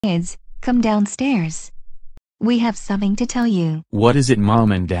Kids, come downstairs. We have something to tell you. What is it,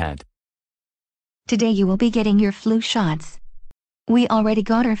 Mom and Dad? Today you will be getting your flu shots. We already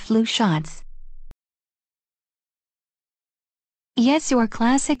got our flu shots. Yes, you're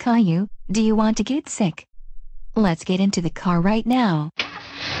classic Caillou. Do you want to get sick? Let's get into the car right now.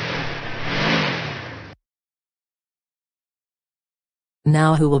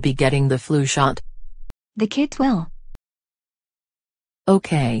 Now who will be getting the flu shot? The kids will.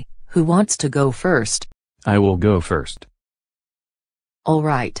 Okay, who wants to go first? I will go first.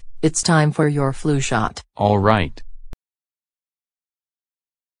 Alright, it's time for your flu shot. Alright.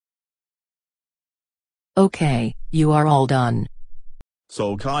 Okay, you are all done.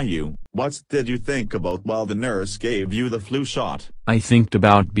 So Caillou, what did you think about while the nurse gave you the flu shot? I thinked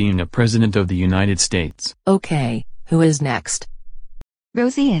about being a president of the United States. Okay, who is next?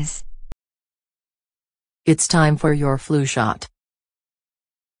 Rosie is. It's time for your flu shot.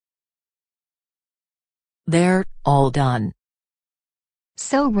 There, all done.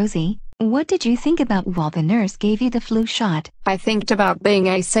 So Rosie, what did you think about while the nurse gave you the flu shot? I thinked about being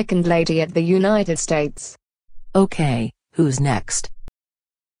a second lady at the United States. Okay, who's next?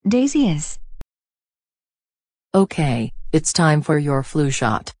 Daisy is. Okay, it's time for your flu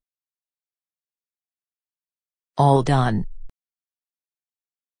shot. All done.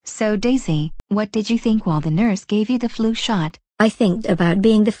 So Daisy, what did you think while the nurse gave you the flu shot? I thinked about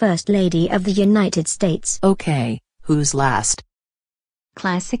being the First Lady of the United States. Okay, who's last?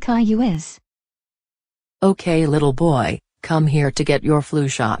 Classic Caillou is. Okay, little boy, come here to get your flu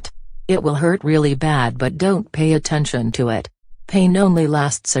shot. It will hurt really bad, but don't pay attention to it. Pain only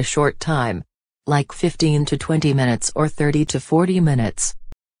lasts a short time. Like 15 to 20 minutes or 30 to 40 minutes.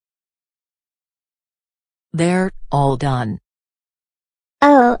 There, all done.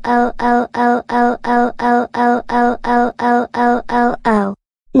 Oh.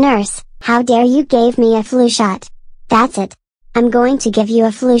 Nurse, how dare you gave me a flu shot? That's it. I'm going to give you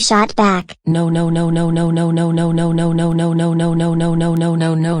a flu shot back. No.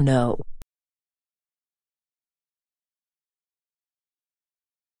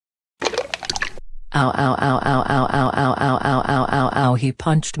 Ow, he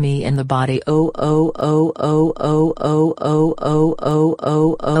punched me in the body.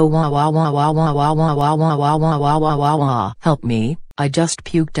 Help me, I just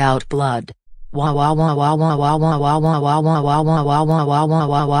puked out blood. Oh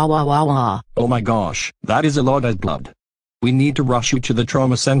my gosh, that is a lot of blood. We need to rush you to the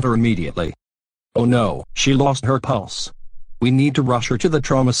trauma center immediately. Oh no, she lost her pulse. We need to rush her to the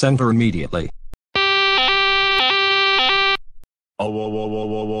trauma center immediately.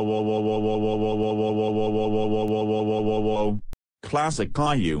 Classic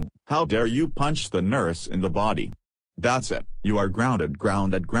Caillou, how dare you punch the nurse in the body? That's it, you are grounded for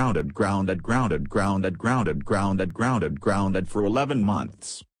 11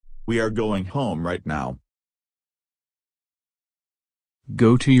 months. We are going home right now.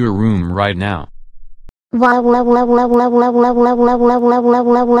 Go to your room right now.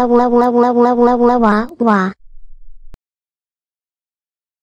 Wah.